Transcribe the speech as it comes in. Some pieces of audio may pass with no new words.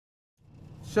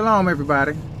Shalom,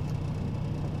 everybody.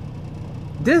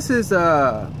 This is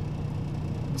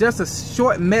just a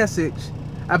short message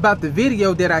about the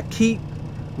video that I keep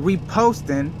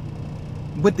reposting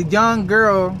with the young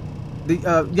girl, the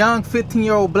young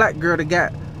 15-year-old black girl that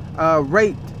got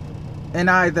raped in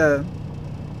either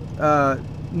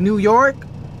New York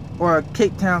or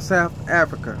Cape Town, South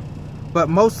Africa, but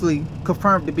mostly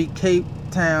confirmed to be Cape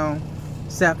Town,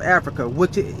 South Africa,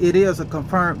 which it is a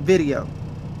confirmed video.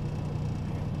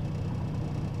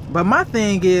 But my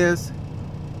thing is,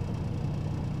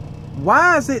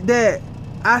 why is it that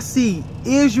I see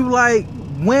Israelite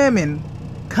women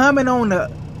coming on the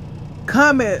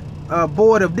comment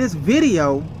board of this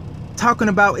video talking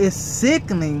about it's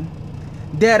sickening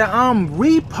that I'm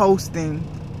reposting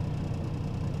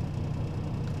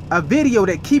a video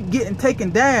that keep getting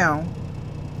taken down,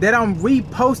 that I'm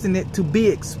reposting it to be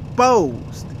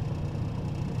exposed?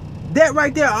 That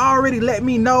right there already let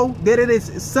me know that it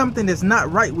is something that's not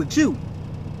right with you.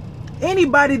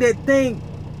 Anybody that think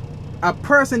a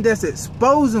person that's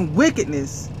exposing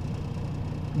wickedness,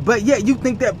 but yet you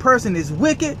think that person is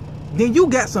wicked, then you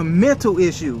got some mental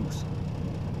issues.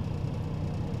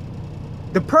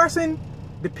 The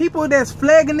people that's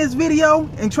flagging this video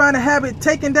and trying to have it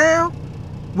taken down,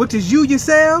 which is you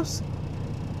yourselves,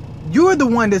 you're the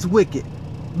one that's wicked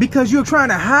because you're trying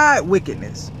to hide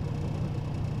wickedness.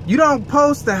 You don't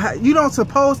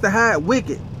supposed to hide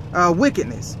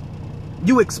wickedness.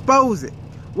 You expose it.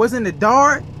 What's in the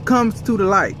dark comes to the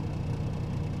light.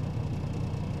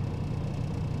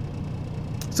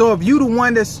 So if you the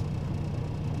one that's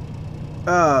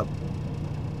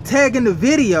tagging the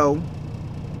video,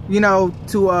 you know,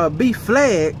 to be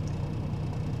flagged,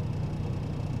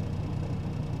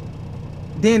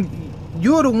 then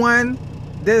you're the one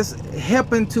that's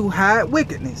helping to hide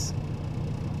wickedness,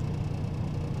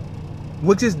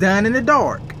 which is done in the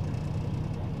dark.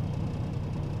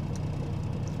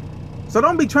 So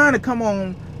don't be trying to come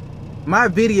on my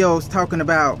videos talking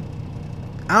about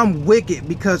I'm wicked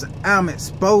because I'm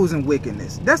exposing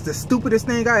wickedness. That's the stupidest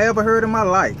thing I ever heard in my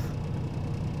life.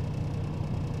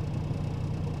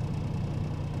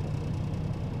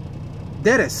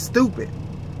 That is stupid.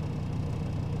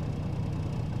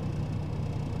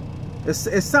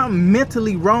 It's something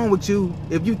mentally wrong with you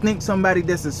if you think somebody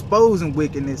that's exposing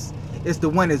wickedness is the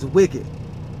one that's wicked.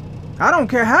 I don't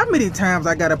care how many times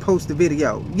I gotta post the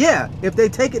video. Yeah, if they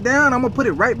take it down, I'm gonna put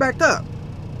it right back up.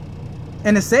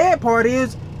 And the sad part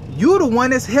is, you're the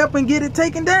one that's helping get it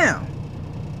taken down,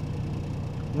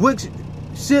 which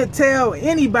should tell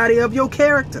anybody of your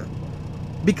character,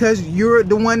 because you're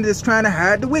the one that's trying to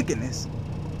hide the wickedness.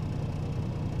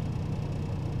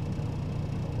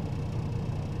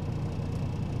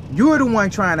 You're the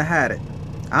one trying to hide it.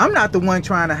 I'm not the one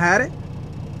trying to hide it.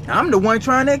 I'm the one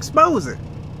trying to expose it.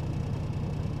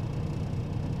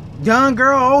 Young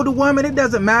girl, older woman, it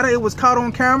doesn't matter. It was caught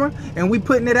on camera and we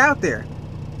putting it out there.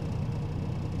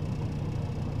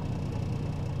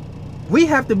 We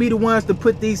have to be the ones to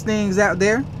put these things out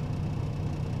there.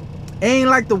 Ain't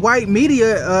like the white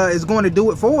media is going to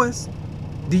do it for us.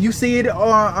 Do you see it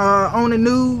on the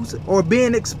news or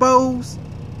being exposed?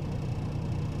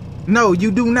 No, you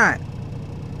do not.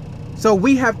 So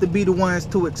we have to be the ones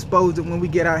to expose it when we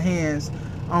get our hands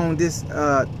on this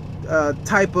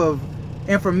type of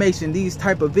information, these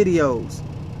type of videos,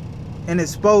 and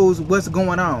expose what's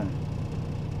going on.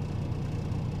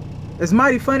 It's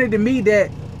mighty funny to me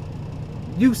that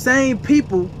you same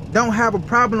people don't have a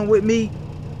problem with me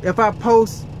if I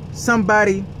post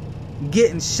somebody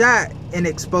getting shot and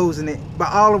exposing it,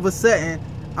 but all of a sudden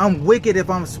I'm wicked if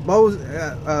I'm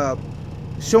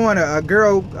showing a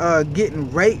girl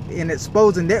getting raped and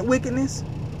exposing that wickedness.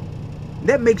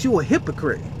 That makes you a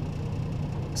hypocrite.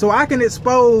 So I can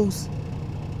expose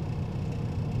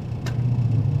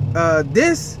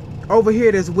this over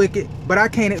here that's wicked, but I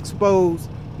can't expose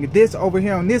this over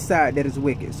here on this side that is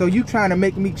wicked. So you trying to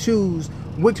make me choose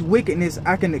which wickedness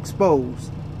I can expose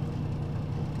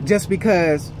just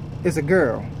because it's a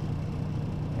girl.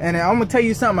 And I'm gonna tell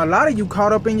you something, a lot of you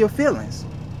caught up in your feelings.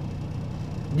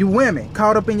 You women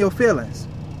caught up in your feelings.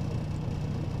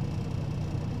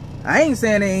 I ain't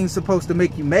saying it ain't supposed to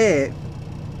make you mad,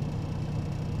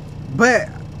 but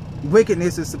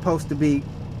wickedness is supposed to be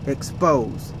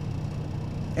exposed.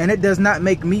 And it does not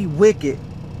make me wicked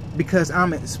because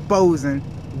I'm exposing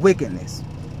wickedness.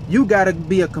 You gotta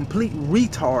be a complete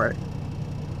retard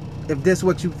if that's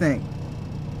what you think.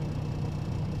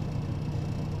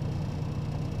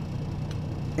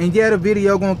 And yeah, the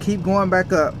video gonna keep going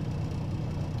back up,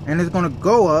 and it's gonna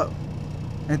go up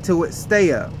until it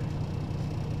stay up.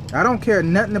 I don't care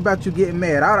nothing about you getting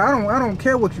mad. I don't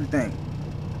care what you think.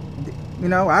 You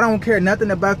know, I don't care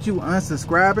nothing about you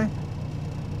unsubscribing.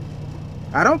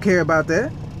 I don't care about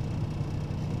that.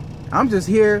 I'm just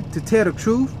here to tell the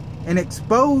truth and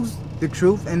expose the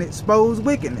truth and expose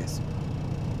wickedness.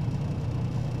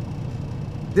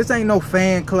 This ain't no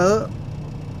fan club.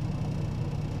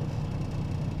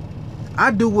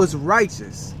 I do what's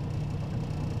righteous.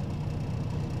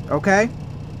 Okay?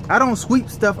 I don't sweep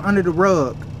stuff under the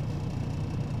rug.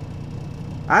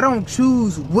 I don't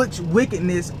choose which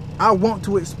wickedness I want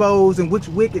to expose and which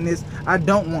wickedness I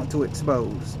don't want to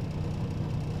expose.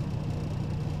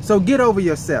 So get over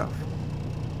yourself.